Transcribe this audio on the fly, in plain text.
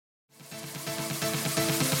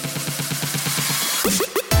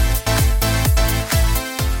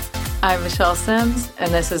I'm Michelle Sims,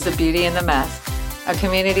 and this is The Beauty in the Mess, a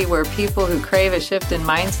community where people who crave a shift in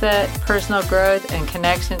mindset, personal growth, and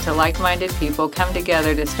connection to like-minded people come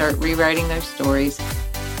together to start rewriting their stories.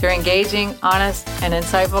 Through engaging, honest, and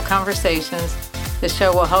insightful conversations, the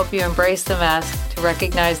show will help you embrace the mess, to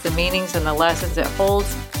recognize the meanings and the lessons it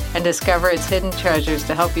holds, and discover its hidden treasures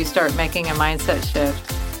to help you start making a mindset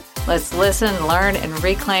shift. Let's listen, learn, and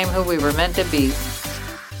reclaim who we were meant to be.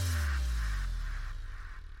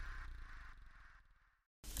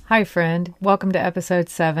 Hi, friend. Welcome to episode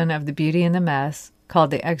 7 of The Beauty in the Mess,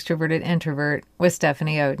 called The Extroverted Introvert, with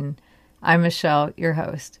Stephanie Oden. I'm Michelle, your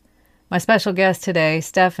host. My special guest today,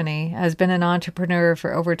 Stephanie, has been an entrepreneur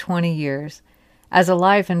for over 20 years. As a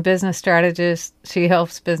life and business strategist, she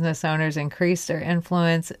helps business owners increase their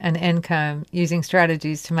influence and income using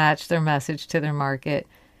strategies to match their message to their market.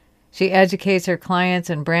 She educates her clients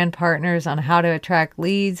and brand partners on how to attract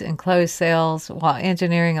leads and close sales while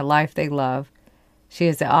engineering a life they love. She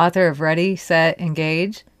is the author of Ready, Set,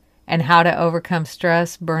 Engage, and How to Overcome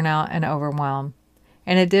Stress, Burnout, and Overwhelm.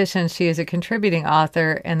 In addition, she is a contributing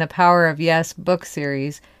author in the Power of Yes book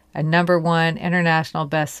series, a #1 international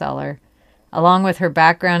bestseller. Along with her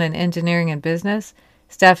background in engineering and business,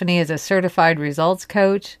 Stephanie is a certified results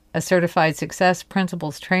coach, a certified success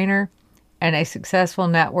principles trainer, and a successful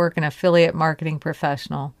network and affiliate marketing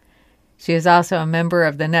professional. She is also a member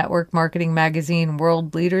of the network marketing magazine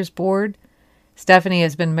World Leaders Board. Stephanie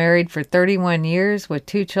has been married for 31 years with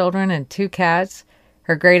 2 children and 2 cats.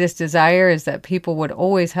 Her greatest desire is that people would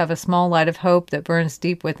always have a small light of hope that burns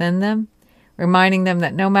deep within them, reminding them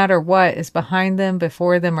that no matter what is behind them,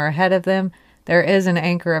 before them, or ahead of them, there is an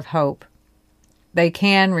anchor of hope. They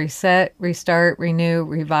can reset, restart, renew,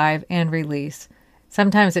 revive, and release.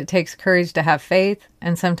 Sometimes it takes courage to have faith,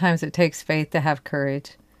 and sometimes it takes faith to have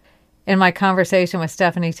courage. In my conversation with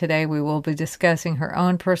Stephanie today, we will be discussing her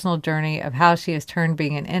own personal journey of how she has turned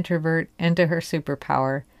being an introvert into her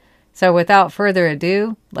superpower. So without further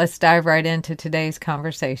ado, let's dive right into today's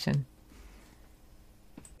conversation.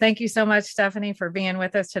 Thank you so much, Stephanie, for being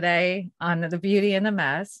with us today on The Beauty in the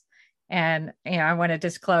Mess. And I want to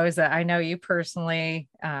disclose that I know you personally.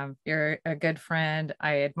 You're a good friend.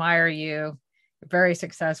 I admire you. A very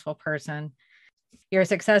successful person. You're a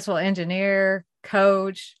successful engineer,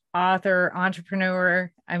 coach, author,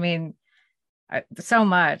 entrepreneur. I mean, so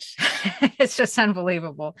much. It's just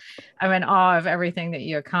unbelievable. I'm in awe of everything that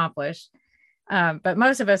you accomplished. But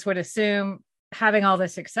most of us would assume, having all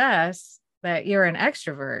this success, that you're an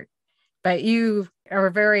extrovert, but you are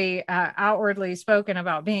very outwardly spoken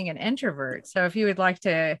about being an introvert. So if you would like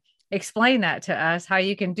to explain that to us, how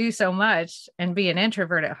you can do so much and be an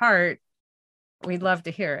introvert at heart, we'd love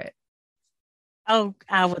to hear it. Oh,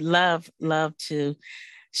 I would love to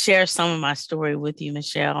share some of my story with you,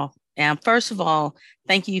 Michelle. And first of all,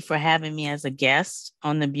 thank you for having me as a guest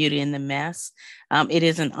on The Beauty in the Mess. It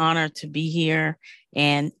is an honor to be here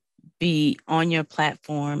and be on your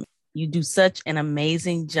platform. You do such an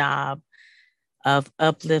amazing job of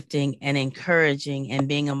uplifting and encouraging and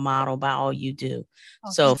being a model by all you do.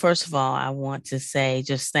 Okay. So first of all, I want to say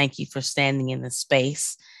just thank you for standing in the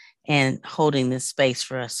space and holding this space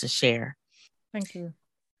for us to share. Thank you.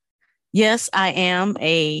 Yes, I am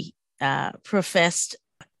a professed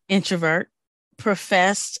introvert,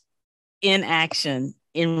 professed in action,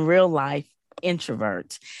 in real life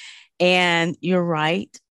introvert. And you're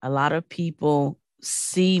right. A lot of people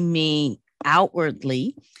see me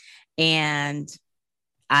outwardly and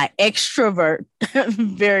I extrovert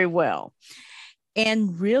very well.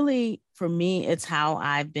 And really, for me, it's how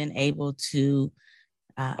I've been able to,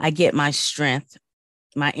 I get my strength,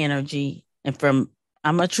 my energy, and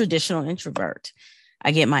I'm a traditional introvert. I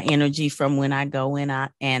get my energy from when I go in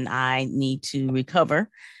and I need to recover,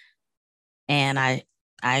 and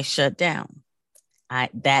I shut down.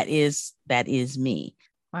 That is me.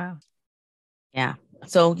 Wow. Yeah.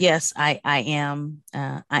 So yes, I am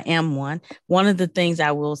one. One of the things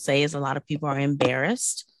I will say is a lot of people are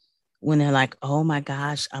embarrassed when they're like, "Oh my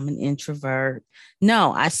gosh, I'm an introvert."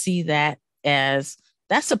 No, I see that as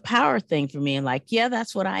that's a power thing for me. And like, yeah,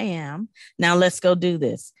 that's what I am. Now let's go do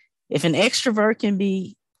this. If an extrovert can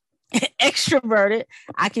be extroverted,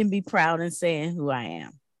 I can be proud in saying who I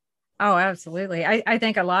am. Oh, absolutely. I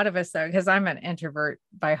think a lot of us, though, because I'm an introvert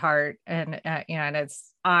by heart, and and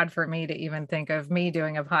it's odd for me to even think of me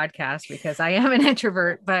doing a podcast because I am an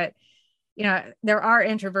introvert. But there are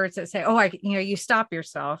introverts that say, "Oh, you stop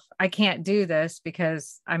yourself. I can't do this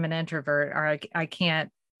because I'm an introvert, or I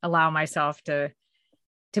can't allow myself to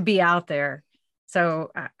be out there."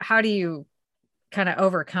 So, how do you kind of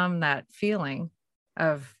overcome that feeling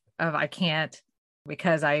of I can't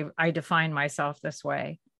because I define myself this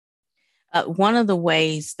way? One of the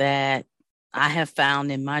ways that I have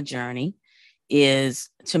found in my journey is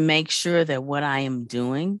to make sure that what I am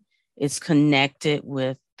doing is connected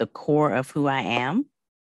with the core of who I am.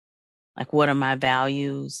 Like, what are my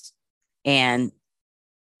values? And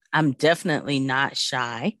I'm definitely not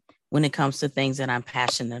shy when it comes to things that I'm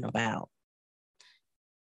passionate about.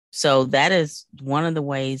 So that is one of the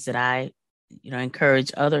ways that I,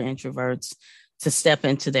 encourage other introverts to step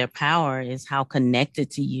into their power, is how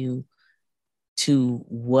connected to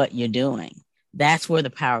what you're doing. That's where the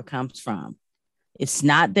power comes from. It's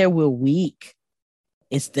not that we're weak.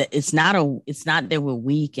 It's not that we're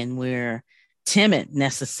weak and we're timid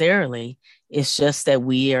necessarily. It's just that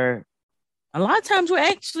we are, a lot of times we're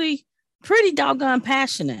actually pretty doggone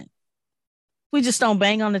passionate. We just don't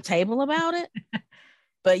bang on the table about it.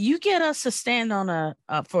 But you get us to stand on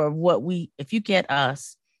if you get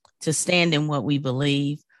us to stand in what we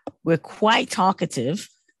believe, we're quite talkative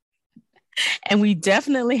and we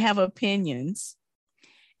definitely have opinions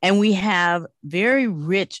and we have very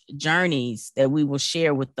rich journeys that we will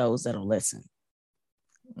share with those that'll listen.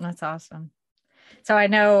 That's awesome. So I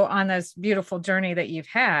know on this beautiful journey that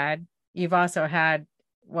you've also had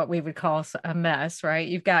what we would call a mess, right?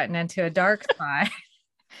 You've gotten into a dark spot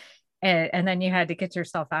and then you had to get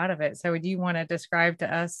yourself out of it. So do you want to describe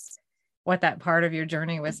to us what that part of your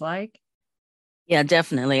journey was like? Yeah,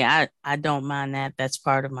 definitely. I don't mind that. That's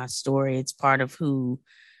part of my story. That's part of who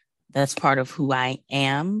I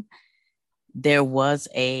am. There was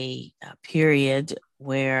a period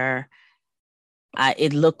where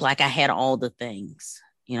it looked like I had all the things.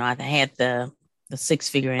 I had the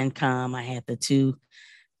six-figure income. I had the two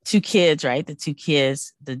kids, right? The two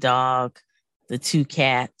kids, the dog, the two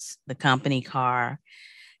cats, the company car.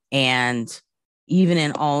 And even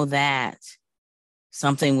in all that,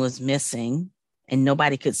 something was missing and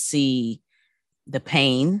nobody could see the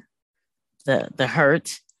pain, the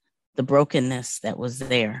hurt, the brokenness that was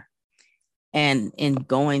there. And in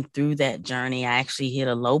going through that journey, I actually hit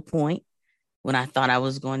a low point when I thought I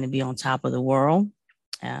was going to be on top of the world.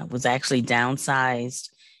 Was actually downsized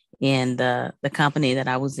in the company that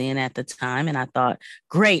I was in at the time. And I thought,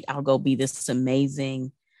 great, I'll go be this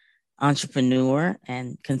amazing entrepreneur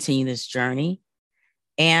and continue this journey.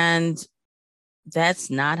 And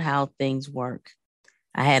that's not how things work.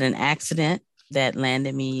 I had an accident that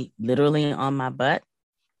landed me literally on my butt.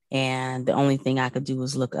 And the only thing I could do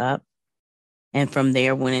was look up. And from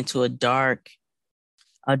there went into a dark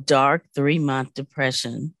 3-month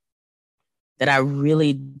depression that I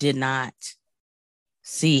really did not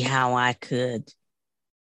see how I could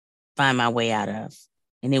find my way out of.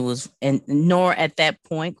 And it was, and nor at that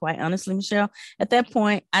point, quite honestly, Michelle, at that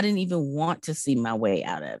point, I didn't even want to see my way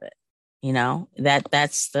out of it.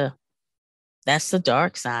 That's the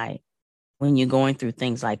dark side when you're going through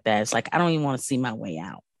things like that. It's like, I don't even want to see my way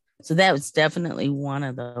out. So that was definitely one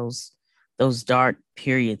of those dark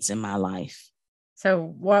periods in my life. So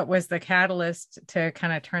what was the catalyst to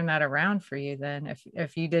kind of turn that around for you then?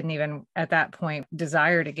 If you didn't even at that point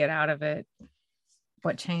desire to get out of it,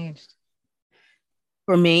 what changed?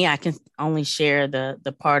 For me, I can only share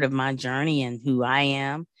the part of my journey and who I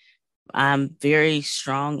am. I'm very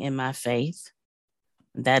strong in my faith.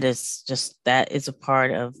 That is a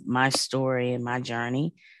part of my story and my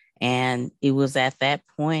journey. And it was at that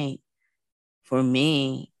point for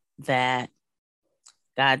me that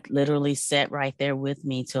God literally sat right there with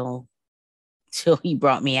me till he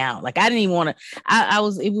brought me out. Like, I didn't even want to,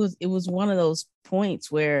 it was one of those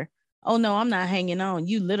points where, oh no, I'm not hanging on.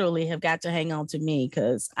 You literally have got to hang on to me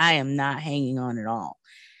because I am not hanging on at all.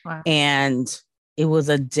 Wow. And it was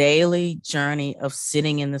a daily journey of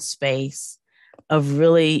sitting in the space of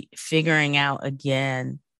really figuring out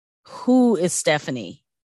again, who is Stephanie?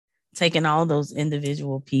 Taking all those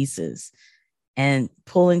individual pieces and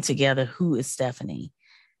pulling together who is Stephanie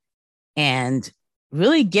and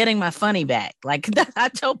really getting my funny back. Like, I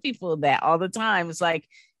tell people that all the time. It's like,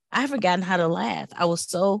 I have forgotten how to laugh. I was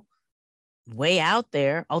so way out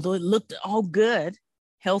there, although it looked all good.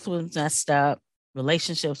 Health was messed up,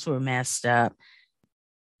 relationships were messed up,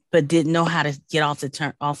 but didn't know how to get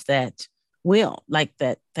off that wheel, like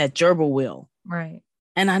that gerbil wheel. Right.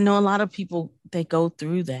 And I know a lot of people, they go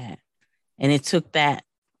through that. And it took that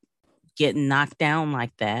getting knocked down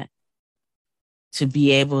like that to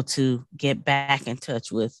be able to get back in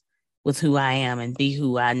touch with who I am and be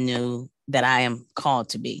who I knew that I am called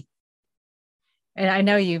to be. And I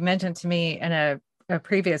know you mentioned to me in a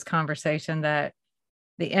previous conversation that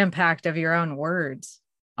the impact of your own words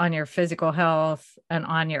on your physical health and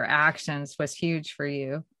on your actions was huge for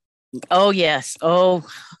you. Oh, yes. Oh,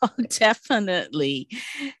 definitely.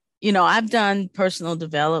 I've done personal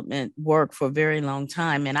development work for a very long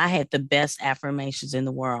time, and I had the best affirmations in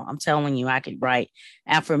the world. I'm telling you, I could write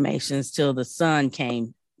affirmations till the sun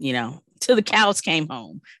came, till the cows came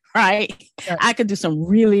home, right? Right. I could do some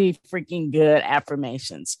really freaking good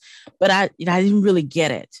affirmations, but I didn't really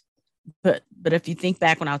get it. But if you think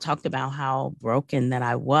back when I talked about how broken that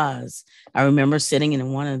I was, I remember sitting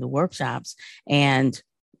in one of the workshops and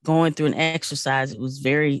going through an exercise. It was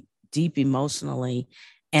very deep emotionally,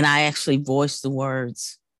 and I actually voiced the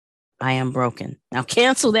words, I am broken. Now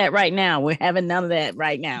cancel that right now. We're having none of that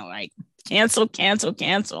right now. Like cancel, cancel,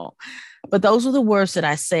 cancel. But those were the words that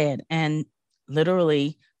I said. And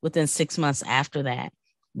literally within 6 months after that,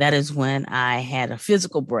 that is when I had a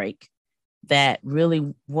physical break that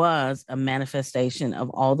really was a manifestation of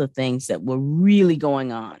all the things that were really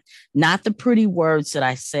going on. Not the pretty words that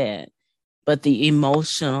I said, but the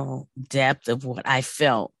emotional depth of what I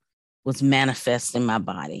felt was manifest in my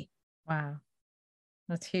body. Wow.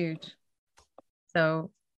 That's huge. So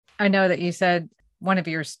I know that you said one of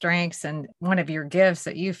your strengths and one of your gifts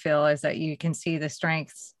that you feel is that you can see the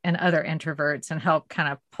strengths in other introverts and help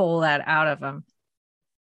kind of pull that out of them.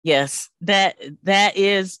 Yes, that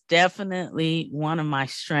is definitely one of my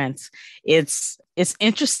strengths. It's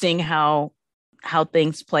interesting how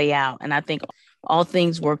things play out, and I think all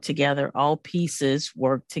things work together, all pieces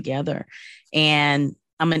work together. And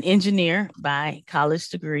I'm an engineer by college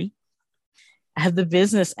degree. I have the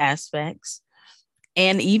business aspects.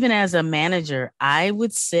 And even as a manager, I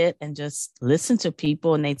would sit and just listen to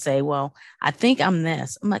people and they'd say, well, I think I'm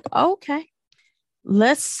this. I'm like, okay,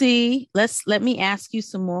 let's see. Let me ask you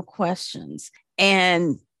some more questions.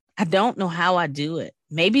 And I don't know how I do it.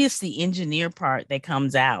 Maybe it's the engineer part that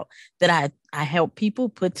comes out that I help people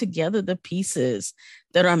put together the pieces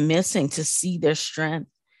that are missing to see their strength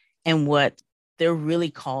and what they're really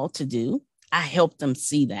called to do. I help them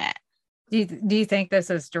see that. Do you think this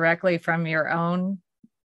is directly from your own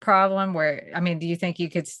problem where, I mean, do you think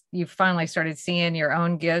you finally started seeing your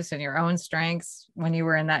own gifts and your own strengths when you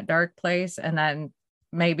were in that dark place? And then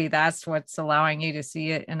maybe that's what's allowing you to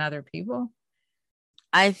see it in other people?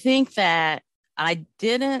 I think that I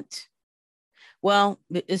didn't, well,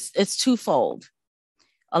 it's twofold.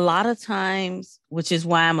 A lot of times, which is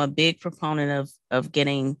why I'm a big proponent of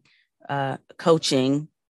getting coaching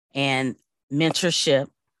and mentorship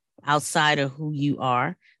outside of who you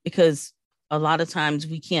are, because a lot of times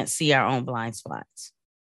we can't see our own blind spots.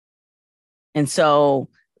 And so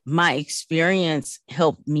my experience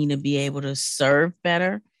helped me to be able to serve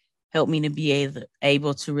better, helped me to be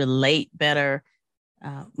able to relate better,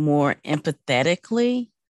 more empathetically.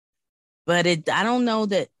 But I don't know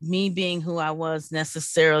that me being who I was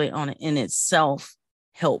necessarily in itself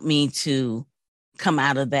helped me to come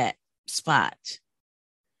out of that spot.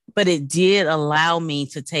 But it did allow me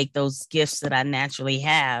to take those gifts that I naturally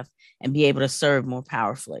have and be able to serve more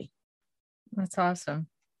powerfully. That's awesome.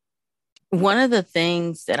 One of the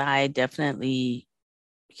things that I definitely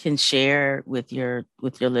can share with your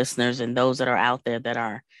listeners and those that are out there that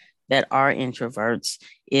are introverts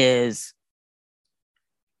is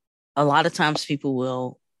a lot of times people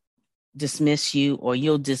will dismiss you or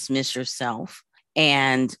you'll dismiss yourself.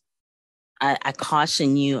 And I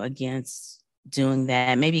caution you against doing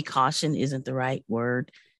that. Maybe caution isn't the right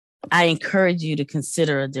word. I encourage you to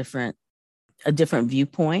consider a different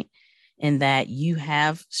viewpoint, in that you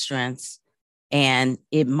have strengths, and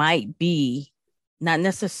it might be not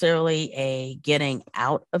necessarily a getting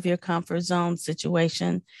out of your comfort zone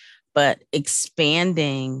situation, but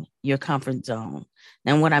expanding your comfort zone.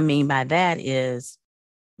 And what I mean by that is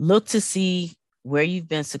look to see where you've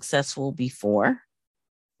been successful before.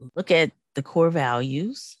 Look at the core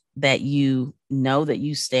values that you know that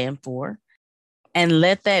you stand for, and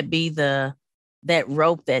let that be that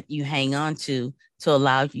rope that you hang on to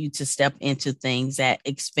allow you to step into things that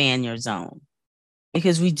expand your zone.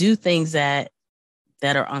 Because we do things that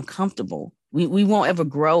are uncomfortable. We won't ever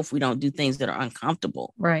grow if we don't do things that are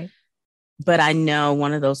uncomfortable. Right. But I know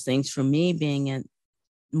one of those things for me, being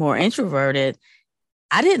more introverted,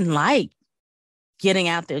 I didn't like getting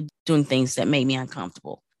out there doing things that made me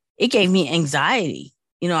uncomfortable. It gave me anxiety.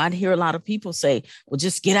 I'd hear a lot of people say, well,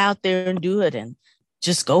 just get out there and do it, and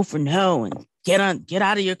just go for no, and get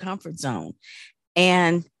out of your comfort zone.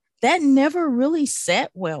 And that never really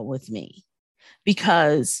sat well with me,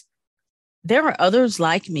 because there are others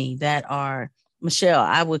like me that are, Michelle,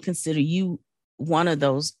 I would consider you one of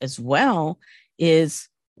those as well, is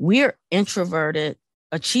we're introverted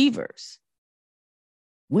achievers.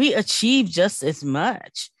 We achieve just as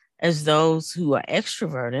much as those who are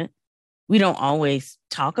extroverted. We don't always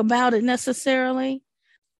talk about it necessarily,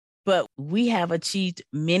 but we have achieved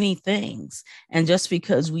many things. And just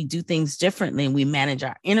because we do things differently and we manage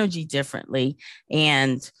our energy differently,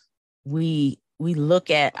 and we look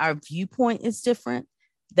at our viewpoint is different,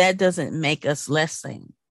 that doesn't make us less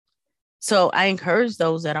than. So I encourage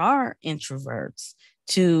those that are introverts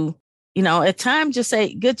to, at times just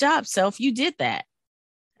say, good job, self. You did that,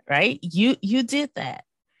 right? You did that.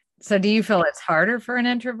 So do you feel it's harder for an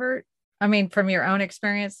introvert? I mean, from your own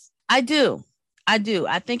experience? I do. I do.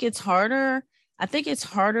 I think it's harder. I think it's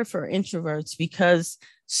harder for introverts because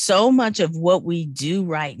so much of what we do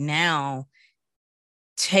right now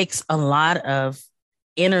takes a lot of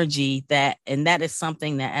energy, and that is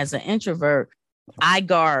something that as an introvert, I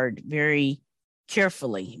guard very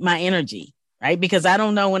carefully, my energy, right? Because I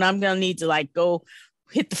don't know when I'm going to need to like go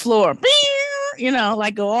hit the floor,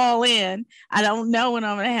 like go all in. I don't know when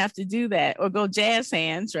I'm going to have to do that, or go jazz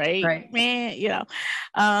hands, right? Right. Man,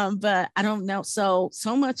 but I don't know. So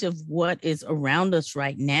much of what is around us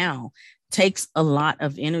right now takes a lot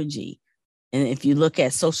of energy. And if you look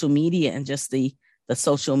at social media and just the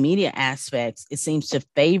social media aspects, it seems to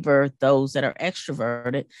favor those that are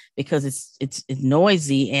extroverted because it's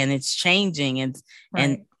noisy and it's changing, and Right.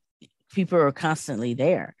 and people are constantly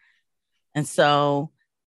there. And so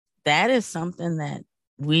that is something that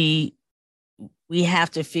we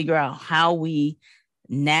have to figure out how we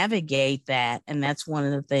navigate that. And that's one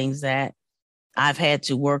of the things that I've had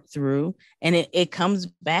to work through. And it comes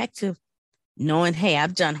back to knowing, hey,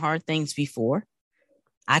 I've done hard things before.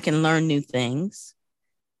 I can learn new things.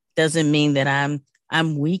 Doesn't mean that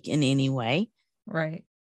I'm weak in any way. Right.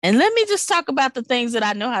 And let me just talk about the things that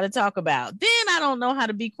I know how to talk about. Then I don't know how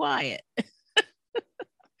to be quiet.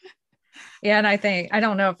 Yeah. And I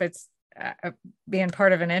don't know if it's being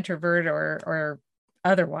part of an introvert or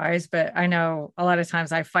otherwise, but I know a lot of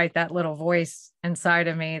times I fight that little voice inside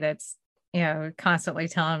of me that's, constantly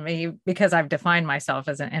telling me, because I've defined myself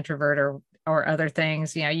as an introvert or other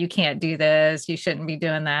things, you can't do this, you shouldn't be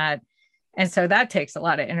doing that. And so that takes a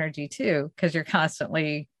lot of energy too, because you're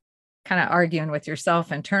constantly kind of arguing with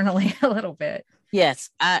yourself internally a little bit. Yes,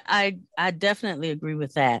 I definitely agree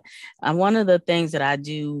with that. One of the things that I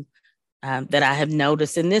do that I have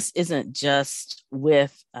noticed, and this isn't just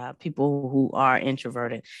with people who are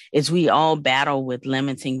introverted, is we all battle with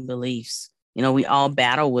limiting beliefs. We all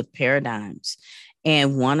battle with paradigms.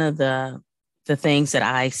 And one of the things that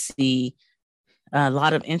I see a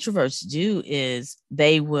lot of introverts do is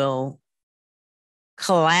they will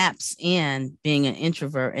collapse in being an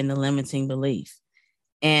introvert and the limiting belief.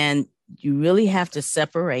 And you really have to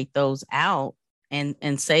separate those out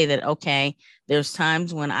and say that, okay, there's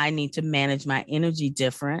times when I need to manage my energy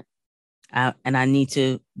different, and I need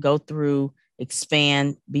to go through,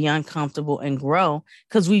 expand, be uncomfortable, and grow,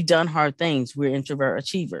 because we've done hard things. We're introvert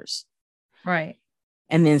achievers. Right.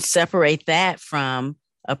 And then separate that from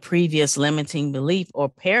a previous limiting belief or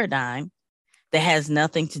paradigm that has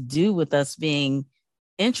nothing to do with us being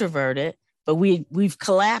introverted, but we've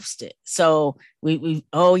collapsed it. So we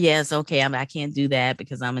oh yes, okay, I can't do that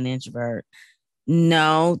because I'm an introvert.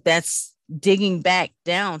 No, that's digging back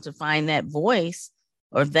down to find that voice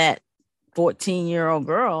or that 14-year-old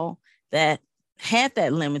girl that had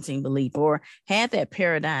that limiting belief or had that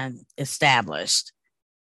paradigm established,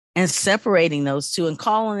 and separating those two and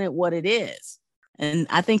calling it what it is. And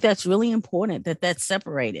I think that's really important, that that's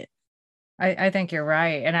separated. I think you're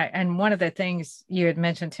right. And one of the things you had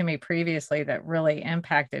mentioned to me previously that really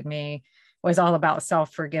impacted me was all about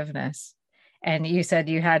self-forgiveness. And you said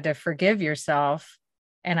you had to forgive yourself.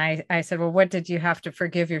 And I said, well, what did you have to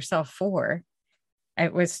forgive yourself for?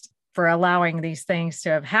 It was for allowing these things to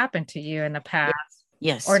have happened to you in the past.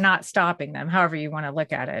 Yes. Or not stopping them, however you want to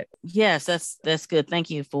look at it. Yes, that's good. Thank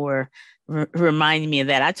you for reminding me of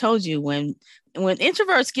that. I told you when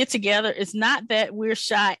introverts get together, it's not that we're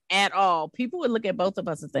shy at all. People would look at both of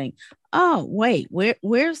us and think, oh, wait,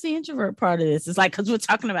 where's the introvert part of this? It's like, because we're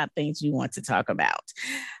talking about things we want to talk about.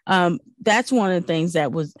 That's one of the things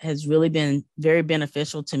that has really been very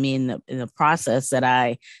beneficial to me in the process that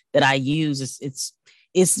I use.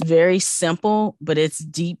 It's very simple, but it's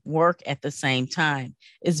deep work at the same time.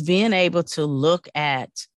 It's being able to look at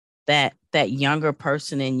that younger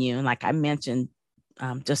person in you. And like I mentioned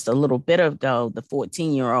just a little bit ago, the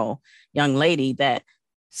 14-year-old young lady that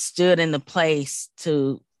stood in the place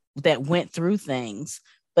that went through things,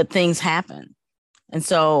 but things happen. And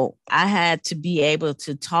so I had to be able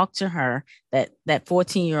to talk to her, that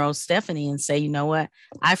 14-year-old Stephanie, and say, you know what?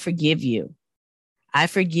 I forgive you. I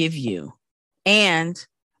forgive you. And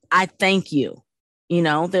I thank you.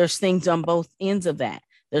 There's things on both ends of that.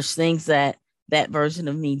 There's things that version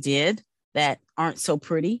of me did that aren't so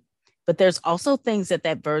pretty, But there's also things that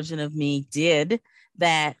that version of me did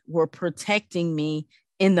that were protecting me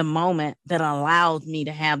in the moment that allowed me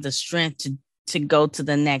to have the strength to go to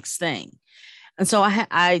the next thing. And so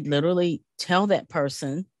I literally tell that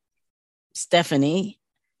person, Stephanie,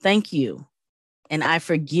 thank you. And I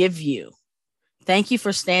forgive you. Thank you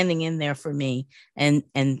for standing in there for me and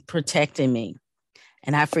protecting me.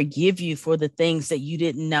 And I forgive you for the things that you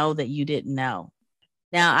didn't know that you didn't know.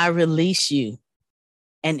 Now I release you,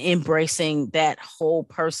 and embracing that whole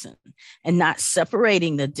person and not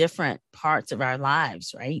separating the different parts of our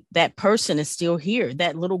lives, right? That person is still here.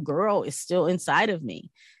 That little girl is still inside of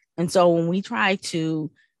me. And so when we try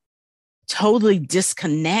to totally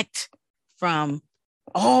disconnect from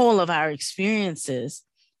all of our experiences,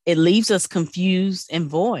 it leaves us confused and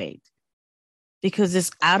void, because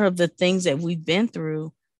it's out of the things that we've been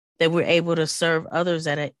through that we're able to serve others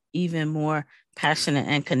at an even more passionate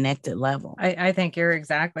and connected level. I think you're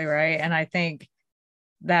exactly right. And I think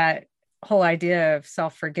that whole idea of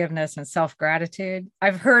self-forgiveness and self-gratitude,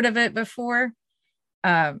 I've heard of it before,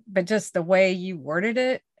 but just the way you worded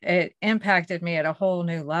it, it impacted me at a whole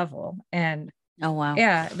new level. And oh, wow.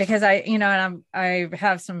 Yeah, because and I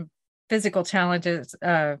have some physical challenges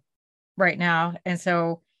right now. And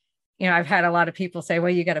so, I've had a lot of people say, well,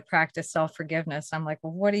 you got to practice self-forgiveness. I'm like,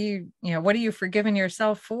 well, what are you forgiving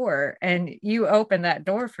yourself for? And you opened that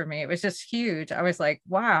door for me. It was just huge. I was like,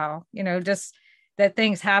 wow, just that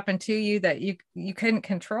things happen to you that you couldn't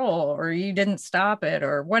control, or you didn't stop it,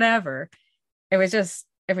 or whatever. It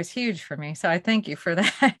was huge for me. So I thank you for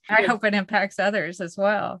that. I hope it impacts others as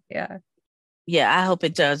well. Yeah. Yeah, I hope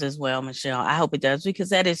it does as well, Michelle. I hope it does, because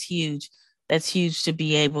that is huge. That's huge to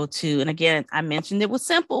be able to. And again, I mentioned it was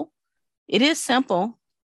simple. It is simple,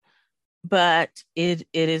 but it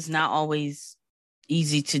is not always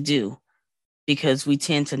easy to do, because we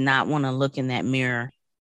tend to not want to look in that mirror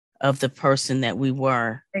of the person that we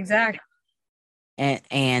were. Exactly.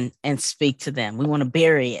 And speak to them. We want to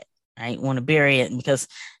bury it, right? We want to bury it because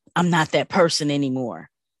I'm not that person anymore.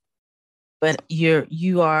 But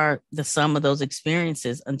you are the sum of those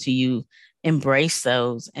experiences until you embrace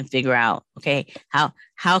those and figure out, okay,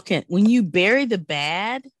 how can, when you bury the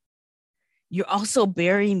bad, you're also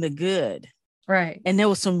burying the good. Right. And there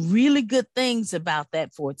were some really good things about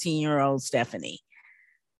that 14-year-old Stephanie.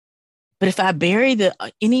 But if I bury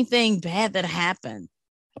anything bad that happened,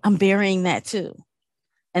 I'm burying that too.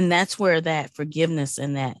 And that's where that forgiveness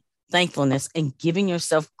and that thankfulness and giving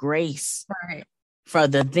yourself grace, right, for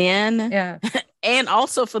the then, yeah, and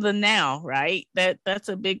also for the now, right? That's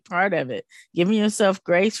a big part of it. Giving yourself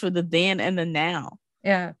grace for the then and the now.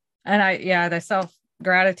 Yeah. And the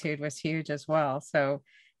self-gratitude was huge as well. So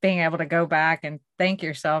being able to go back and thank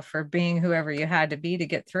yourself for being whoever you had to be to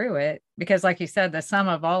get through it. Because like you said, the sum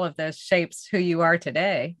of all of this shapes who you are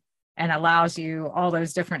today and allows you all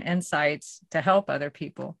those different insights to help other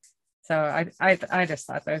people. So I just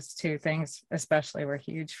thought those two things especially were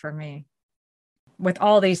huge for me. With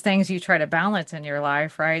all these things you try to balance in your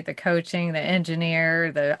life, right? The coaching, the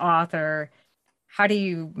engineer, the author, how do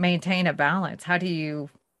you maintain a balance? I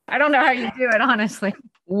don't know how you do it, honestly.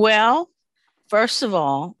 Well, first of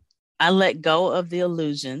all, I let go of the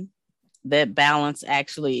illusion that balance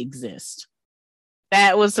actually exists.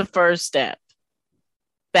 That was the first step.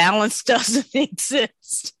 Balance doesn't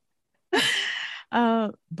exist.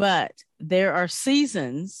 But there are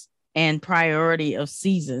seasons and priority of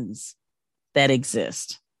seasons that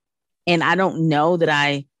exist. And I don't know that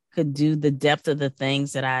I could do the depth of the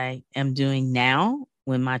things that I am doing now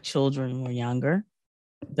when my children were younger,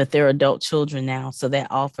 but they're adult children now. So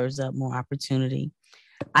that offers up more opportunity.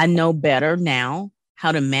 I know better now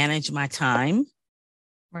how to manage my time.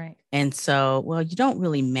 Right. And so, well, you don't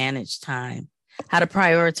really manage time, how to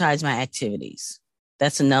prioritize my activities.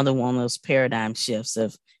 That's another one of those paradigm shifts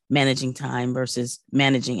of managing time versus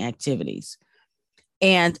managing activities.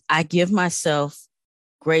 And I give myself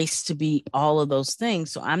grace to be all of those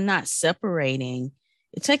things. So I'm not separating.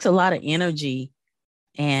 It takes a lot of energy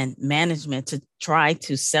and management to try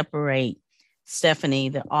to separate Stephanie,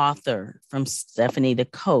 the author, from Stephanie, the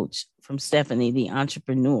coach, from Stephanie, the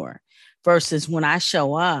entrepreneur, versus when I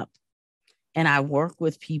show up and I work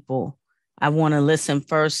with people, I want to listen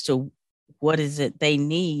first to what is it they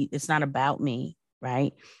need. It's not about me,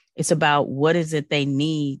 right? It's about what is it they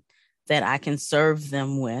need that I can serve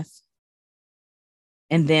them with.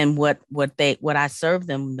 And then what I serve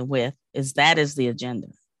them with is the agenda,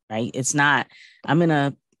 right? It's not, I'm going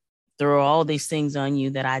to throw all these things on you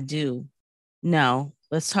that I do. No,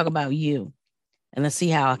 let's talk about you and let's see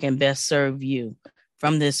how I can best serve you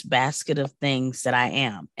from this basket of things that I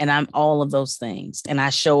am. And I'm all of those things. And I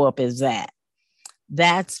show up as that.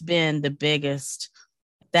 that's been the biggest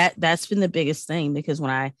that's been the biggest thing, because when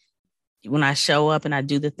I show up and I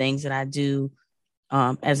do the things that I do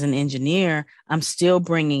as an engineer, I'm still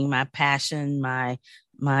bringing my passion, my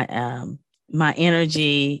my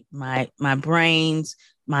energy, my brains,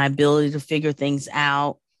 my ability to figure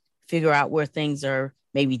out where things are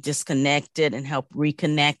maybe disconnected and help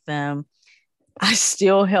reconnect them. I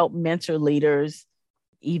still help mentor leaders,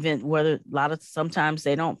 even whether sometimes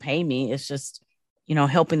they don't pay me. It's just,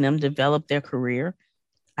 helping them develop their career.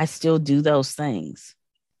 I still do those things.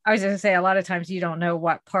 I was going to say, a lot of times you don't know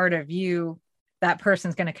what part of you that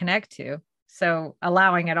person's going to connect to. So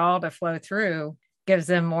allowing it all to flow through gives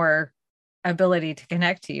them more ability to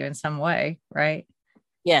connect to you in some way, right?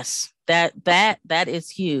 Yes, that is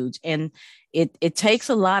huge. And it takes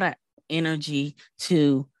a lot of energy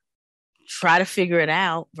to try to figure it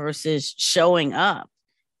out versus showing up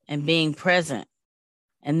and being present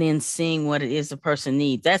and then seeing what it is the person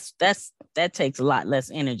needs. That takes a lot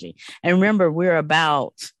less energy. And remember, we're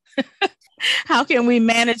about how can we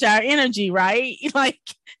manage our energy, right? Like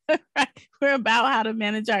we're about how to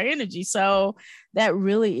manage our energy. So that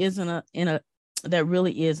really is that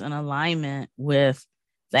really is an alignment with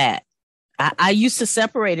that. I used to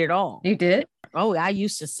separate it all. You did? Oh, I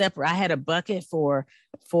used to separate. I had a bucket for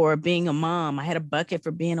being a mom. I had a bucket for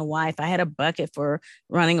being a wife. I had a bucket for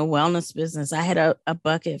running a wellness business. I had a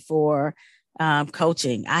bucket for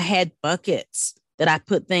coaching. I had buckets that I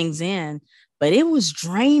put things in, but it was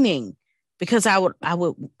draining because I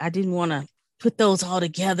didn't want to put those all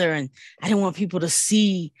together, and I didn't want people to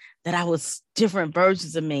see that I was different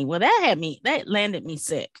versions of me. Well, that landed me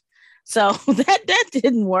sick. So that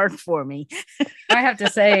didn't work for me. I have to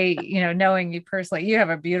say, knowing you personally, you have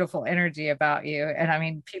a beautiful energy about you. And I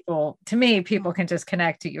mean, people can just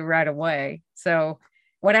connect to you right away. So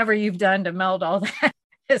whatever you've done to meld all that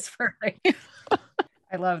is perfect.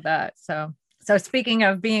 I love that. So speaking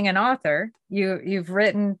of being an author, you've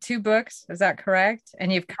written 2 books. Is that correct?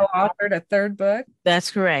 And you've co-authored a 3rd book? That's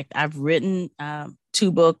correct. I've written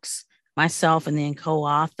 2 books myself, and then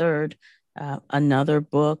co-authored another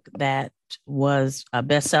book that was a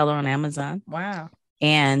bestseller on Amazon. Wow.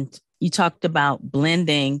 And you talked about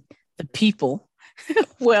blending the people.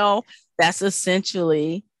 Well, that's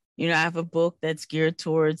essentially, I have a book that's geared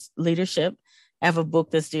towards leadership. I have a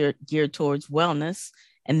book that's geared towards wellness.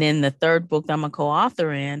 And then the 3rd book that I'm a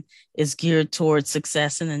co-author in is geared towards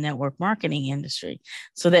success in the network marketing industry.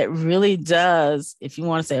 So that really does, if you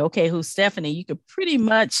want to say, okay, who's Stephanie? You could pretty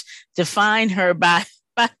much define her by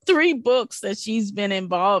 3 books that she's been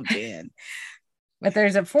involved in. But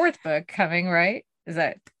there's a 4th book coming, right? Is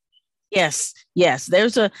that? Yes.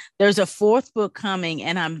 There's a 4th book coming,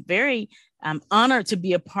 and I'm honored to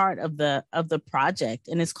be a part of the project.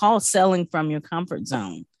 And it's called Selling from Your Comfort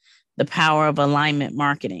Zone: The Power of Alignment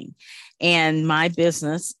Marketing. And my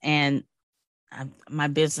business and and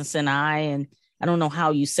I don't know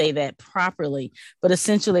how you say that properly, but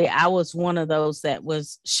essentially I was one of those that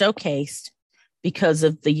was showcased because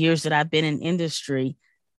of the years that I've been in industry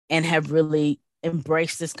and have really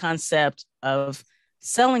embraced this concept of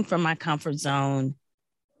selling from my comfort zone,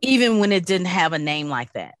 even when it didn't have a name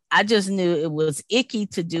like that. I just knew it was icky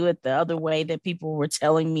to do it the other way that people were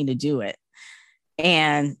telling me to do it.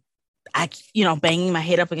 And I, banging my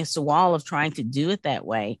head up against the wall of trying to do it that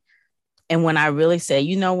way. And when I really say,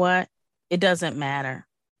 you know what, it doesn't matter.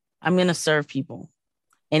 I'm going to serve people.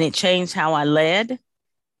 And it changed how I led.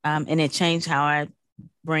 And it changed how I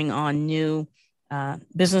bring on new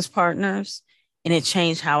business partners. And it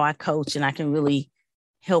changed how I coach, and I can really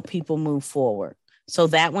help people move forward. So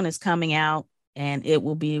that one is coming out, and it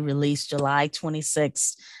will be released July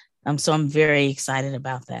 26th. So I'm very excited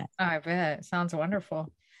about that. Oh, I bet. It sounds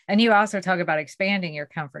wonderful. And you also talk about expanding your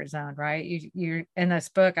comfort zone, right? You in this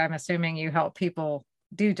book, I'm assuming you help people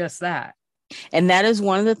do just that. And that is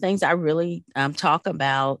one of the things I really talk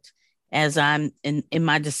about as I'm in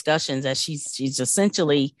my discussions, as she's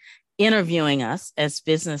essentially interviewing us as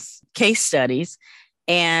business case studies.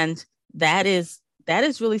 And that is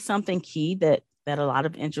really something key that a lot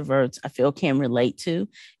of introverts, I feel, can relate to,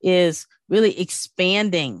 is really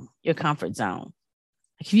expanding your comfort zone.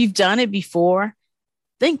 If you've done it before,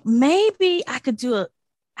 think maybe I could do a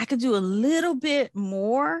little bit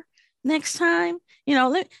more next time.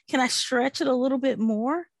 Can I stretch it a little bit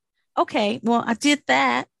more? Okay, well, I did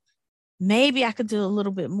that. Maybe I could do a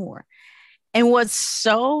little bit more. And what's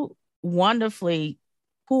so wonderfully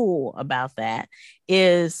cool about that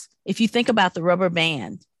is, if you think about the rubber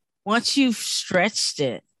band, once you've stretched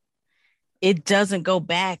it, it doesn't go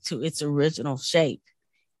back to its original shape.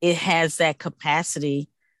 It has that capacity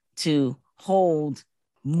to hold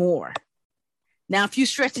more. Now, if you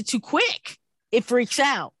stretch it too quick, it freaks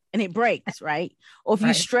out and it breaks, right? Or if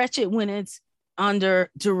you stretch it when it's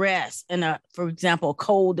under duress in a, for example, a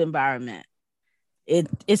cold environment,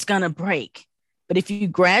 it's gonna break. But if you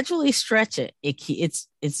gradually stretch it, it's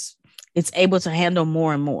able to handle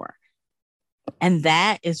more and more. And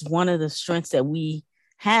that is one of the strengths that we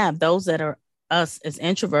have, those that are us as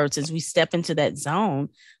introverts, as we step into that zone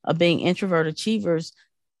of being introvert achievers.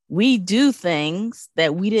 We do things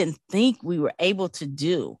that we didn't think we were able to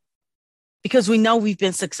do because we know we've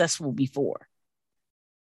been successful before.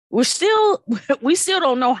 We still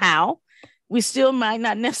don't know how. We still might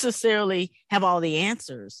not necessarily have all the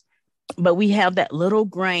answers, but we have that little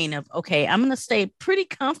grain of, okay, I'm going to stay pretty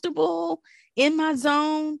comfortable in my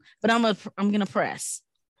zone, but I'm going to press.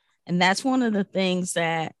 And that's one of the things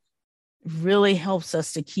that really helps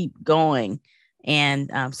us to keep going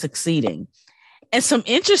and succeeding. And some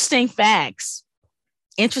interesting facts.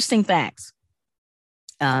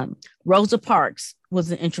 Rosa Parks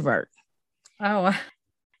was an introvert. Oh,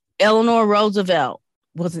 Eleanor Roosevelt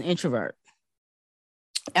was an introvert.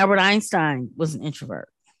 Albert Einstein was an introvert.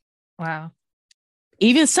 Wow.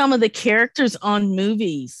 Even some of the characters on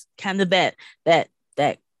movies, kind of that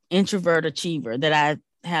introvert achiever that I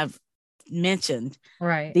have mentioned.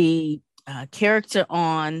 Right. The character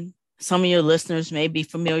on, some of your listeners may be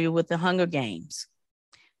familiar with the Hunger Games.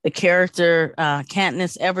 The character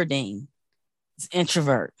Katniss Everdeen is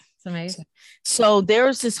introvert. It's amazing. So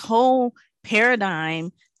there's this whole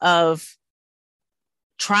paradigm of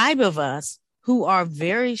tribe of us who are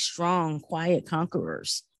very strong, quiet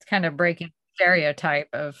conquerors. It's kind of breaking stereotype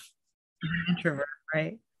of introvert,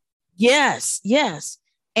 right? Yes.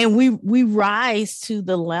 And we rise to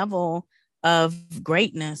the level of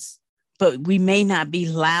greatness, but we may not be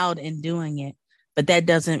loud in doing it, but that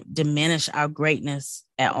doesn't diminish our greatness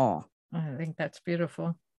at all. I think that's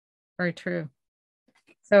beautiful. Very true.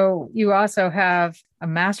 So you also have a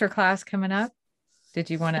masterclass coming up. Did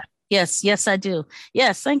you want to? Yes, I do.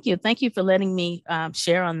 Yes, thank you. Thank you for letting me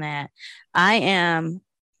share on that. I am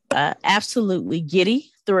absolutely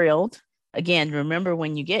giddy, thrilled. Again, remember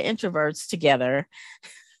when you get introverts together,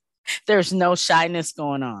 there's no shyness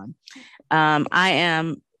going on. I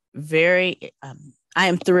am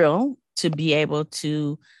thrilled to be able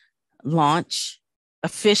to launch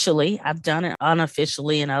officially. I've done it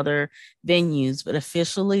unofficially in other venues, but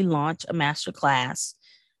officially launch a masterclass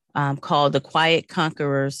called the Quiet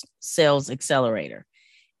Conquerors Sales Accelerator.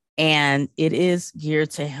 And it is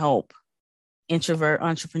geared to help introvert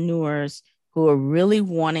entrepreneurs who are really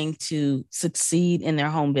wanting to succeed in their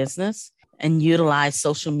home business and utilize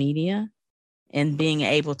social media and being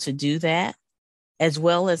able to do that, as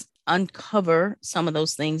well as uncover some of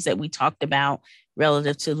those things that we talked about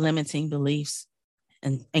relative to limiting beliefs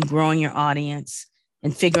and growing your audience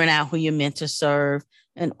and figuring out who you're meant to serve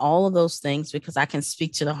and all of those things, because I can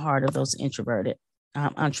speak to the heart of those introverted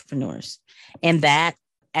entrepreneurs. And that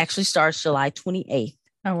actually starts July 28th.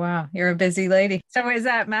 Oh, wow. You're a busy lady. So is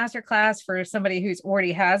that masterclass for somebody who's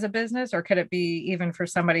already has a business, or could it be even for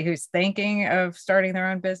somebody who's thinking of starting their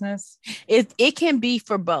own business? It can be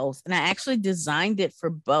for both. And I actually designed it for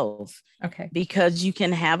both. Okay. Because you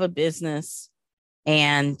can have a business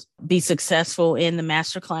and be successful in the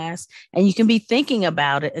masterclass, and you can be thinking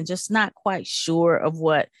about it and just not quite sure of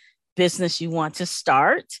what business you want to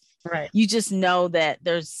start. Right. You just know that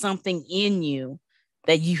there's something in you,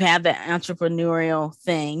 that you have that entrepreneurial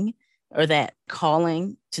thing or that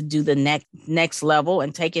calling to do the next level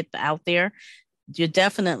and take it out there. You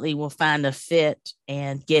definitely will find a fit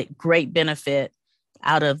and get great benefit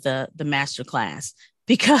out of the masterclass,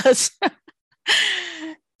 because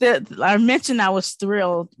I mentioned I was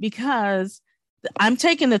thrilled because I'm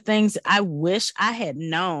taking the things I wish I had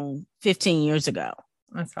known 15 years ago.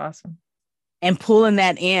 That's awesome. And pulling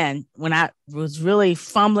that in when I was really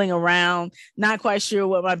fumbling around, not quite sure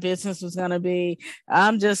what my business was going to be.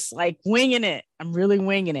 I'm just like winging it. I'm really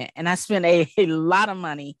winging it. And I spent a lot of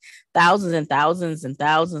money, thousands and thousands and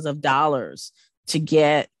thousands of dollars to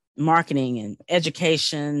get marketing and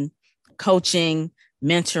education, coaching,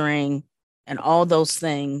 mentoring, and all those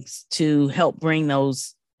things to help bring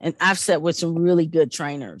those. And I've sat with some really good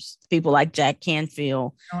trainers, people like Jack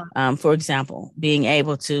Canfield, for example, being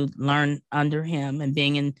able to learn under him and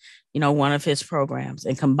being in, one of his programs,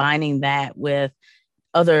 and combining that with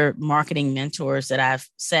other marketing mentors that I've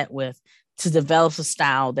sat with to develop a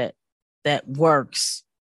style that works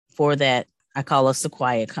for that. I call us the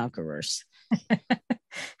quiet conquerors.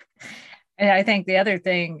 And I think the other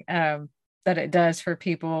thing that it does for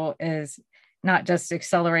people is not just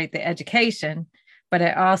accelerate the education, but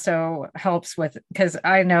it also helps with, because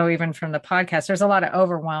I know even from the podcast, there's a lot of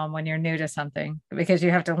overwhelm when you're new to something because you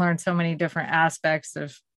have to learn so many different aspects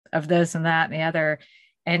of this and that and the other,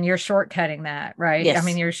 and you're shortcutting that, right? I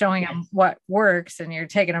mean, Yes. you're showing them what works and you're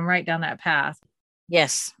taking them right down that path.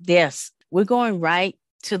 Yes. Yes. We're going right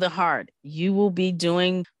to the heart. You will be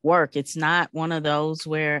doing work. It's not one of those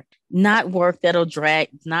where not work that'll drag,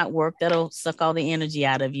 not work that'll suck all the energy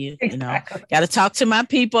out of you. Exactly. Got to talk to my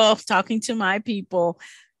people, talking to my people.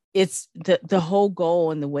 It's the whole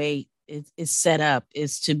goal and the way it's set up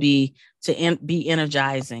is to be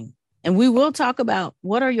energizing. And we will talk about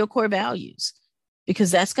what are your core values,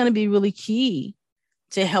 because that's going to be really key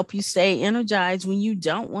to help you stay energized when you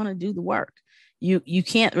don't want to do the work. You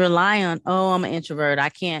can't rely on, oh, I'm an introvert. I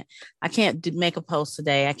can't make a post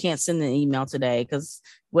today. I can't send an email today because,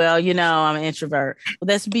 well, I'm an introvert. Well,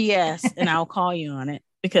 that's BS, and I'll call you on it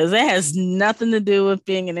because that has nothing to do with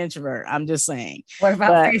being an introvert. I'm just saying. What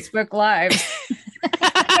about Facebook Live?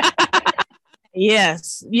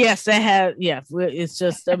 Yes, that has. Yeah, it's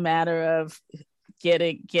just a matter of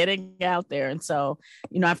getting out there, and so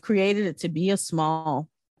I've created it to be a small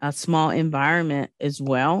environment as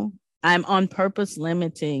well. I'm on purpose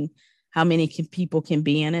limiting how many people can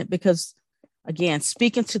be in it because, again,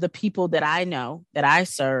 speaking to the people that I know, that I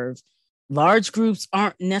serve, large groups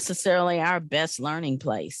aren't necessarily our best learning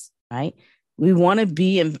place, right? We want to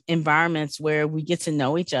be in environments where we get to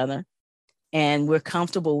know each other and we're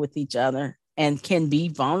comfortable with each other and can be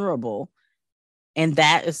vulnerable. And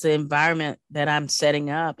that is the environment that I'm setting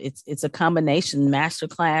up. It's a combination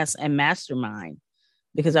masterclass and mastermind,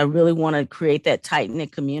 because I really want to create that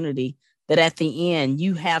tight-knit community that at the end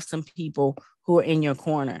you have some people who are in your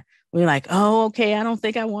corner. We're like, oh, okay, I don't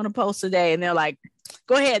think I want to post today. And they're like,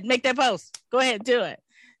 go ahead, make that post. Go ahead, do it.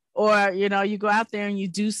 Or, you go out there and you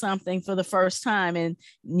do something for the first time and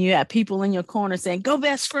you have people in your corner saying, go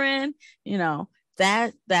best friend.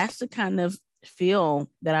 That's the kind of feel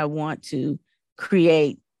that I want to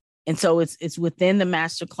create. And so it's within the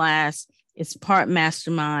masterclass. It's part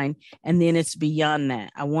mastermind, and then it's beyond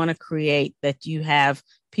that. I want to create that you have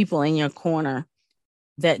people in your corner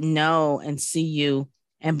that know and see you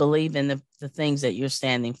and believe in the things that you're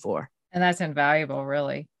standing for. And that's invaluable,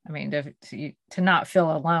 really. I mean, to not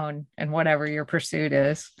feel alone in whatever your pursuit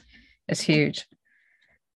is huge.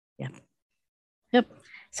 Yeah. Yep.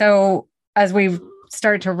 So as we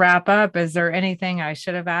start to wrap up, is there anything I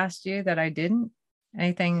should have asked you that I didn't?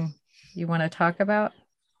 Anything you want to talk about?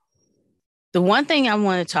 The one thing I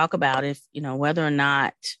want to talk about is, whether or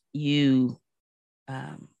not you,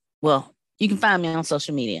 you can find me on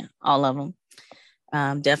social media, all of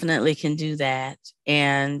them. Definitely can do that.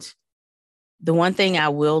 And the one thing I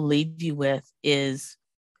will leave you with is,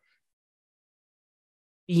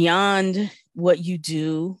 beyond what you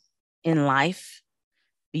do in life,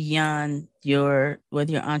 beyond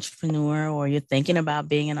whether you're an entrepreneur or you're thinking about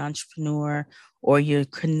being an entrepreneur or you're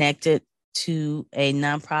connected to a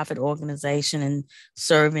nonprofit organization and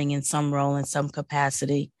serving in some role, in some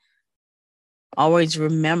capacity, always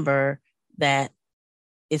remember that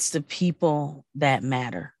it's the people that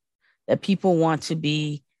matter, that people want to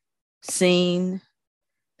be seen,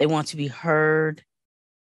 they want to be heard,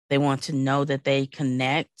 they want to know that they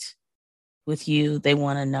connect with you, they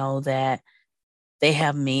want to know that they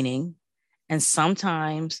have meaning. And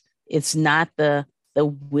sometimes it's not the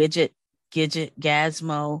widget, gidget,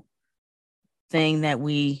 gazmo thing that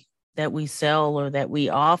we sell or that we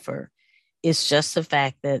offer. It's just the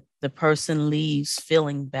fact that the person leaves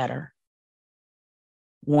feeling better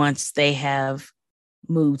once they have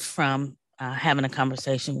moved from having a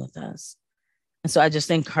conversation with us. And so I just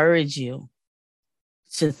encourage you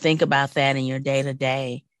to think about that in your day to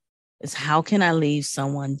day, is how can I leave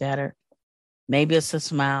someone better? Maybe it's a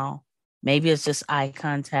smile. Maybe it's just eye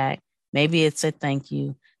contact. Maybe it's a thank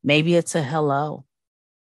you. Maybe it's a hello.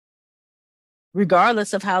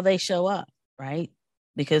 Regardless of how they show up, right?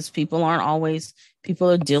 Because people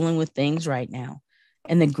are dealing with things right now.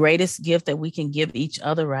 And the greatest gift that we can give each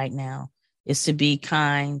other right now is to be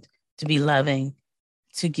kind, to be loving,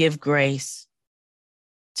 to give grace,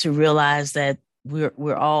 to realize that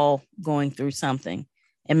we're all going through something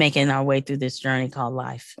and making our way through this journey called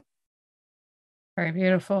life. Very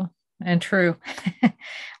beautiful and true.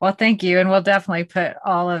 Well, thank you. And we'll definitely put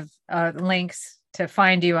all of links to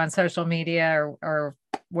find you on social media or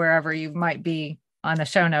wherever you might be on the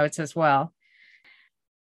show notes as well.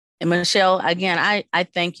 And Michelle, again, I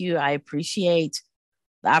thank you. I appreciate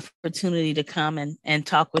the opportunity to come and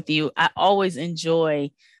talk with you. I always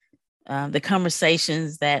enjoy the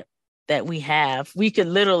conversations that that we have. We could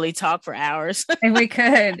literally talk for hours. And we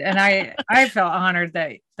could. And I feel honored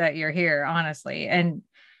that you're here, honestly. And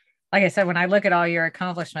like I said, when I look at all your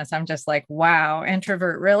accomplishments, I'm just like, wow,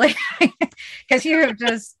 introvert, really? Because you have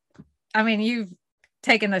just, you've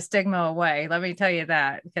taken the stigma away. Let me tell you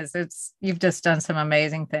that, because you've just done some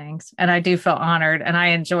amazing things. And I do feel honored, and I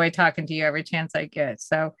enjoy talking to you every chance I get.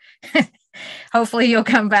 So hopefully you'll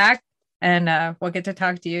come back and we'll get to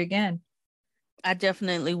talk to you again. I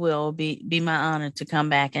definitely will be my honor to come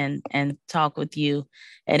back and talk with you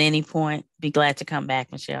at any point. Be glad to come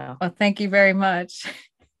back, Michelle. Well, thank you very much.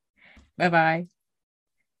 Bye-bye.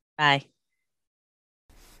 Bye.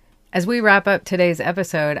 As we wrap up today's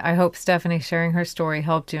episode, I hope Stephanie sharing her story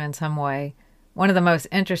helped you in some way. One of the most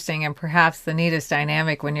interesting and perhaps the neatest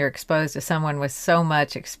dynamic when you're exposed to someone with so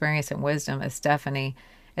much experience and wisdom as Stephanie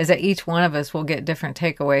is that each one of us will get different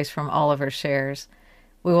takeaways from all of her shares.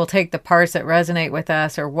 We will take the parts that resonate with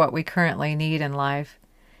us or what we currently need in life.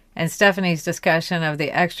 And Stephanie's discussion of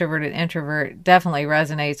the extroverted introvert definitely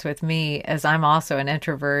resonates with me, as I'm also an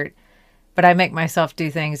introvert, but I make myself do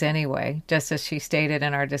things anyway, just as she stated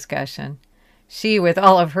in our discussion. She, with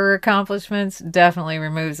all of her accomplishments, definitely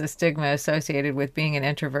removes the stigma associated with being an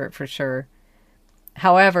introvert for sure.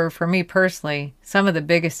 However, for me personally, some of the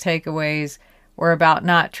biggest takeaways were about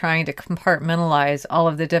not trying to compartmentalize all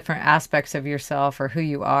of the different aspects of yourself or who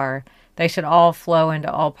you are. They should all flow into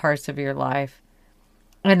all parts of your life.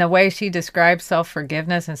 And the way she describes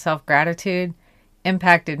self-forgiveness and self-gratitude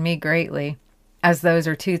impacted me greatly, as those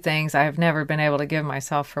are two things I have never been able to give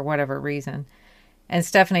myself for whatever reason. And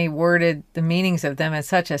Stephanie worded the meanings of them in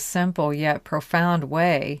such a simple yet profound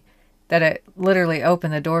way that it literally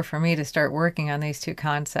opened the door for me to start working on these two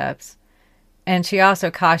concepts. And she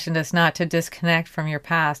also cautioned us not to disconnect from your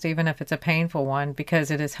past, even if it's a painful one,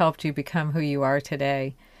 because it has helped you become who you are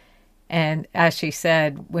today. And as she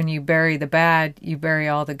said, when you bury the bad, you bury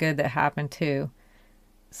all the good that happened too.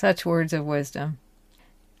 Such words of wisdom.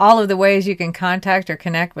 All of the ways you can contact or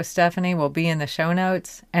connect with Stephanie will be in the show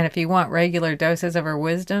notes. And if you want regular doses of her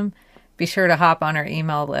wisdom, be sure to hop on her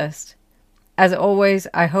email list. As always,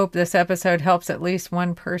 I hope this episode helps at least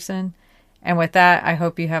one person. And with that, I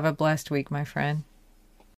hope you have a blessed week, my friend.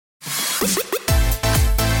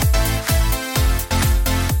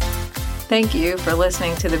 Thank you for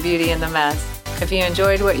listening to The Beauty in the Mess. If you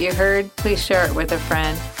enjoyed what you heard, please share it with a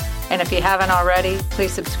friend. And if you haven't already,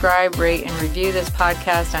 please subscribe, rate, and review this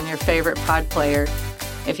podcast on your favorite pod player.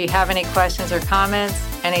 If you have any questions or comments,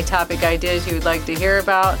 any topic ideas you would like to hear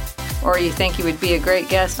about, or you think you would be a great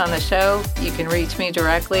guest on the show, you can reach me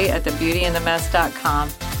directly at thebeautyinthemess.com.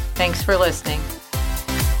 Thanks for listening.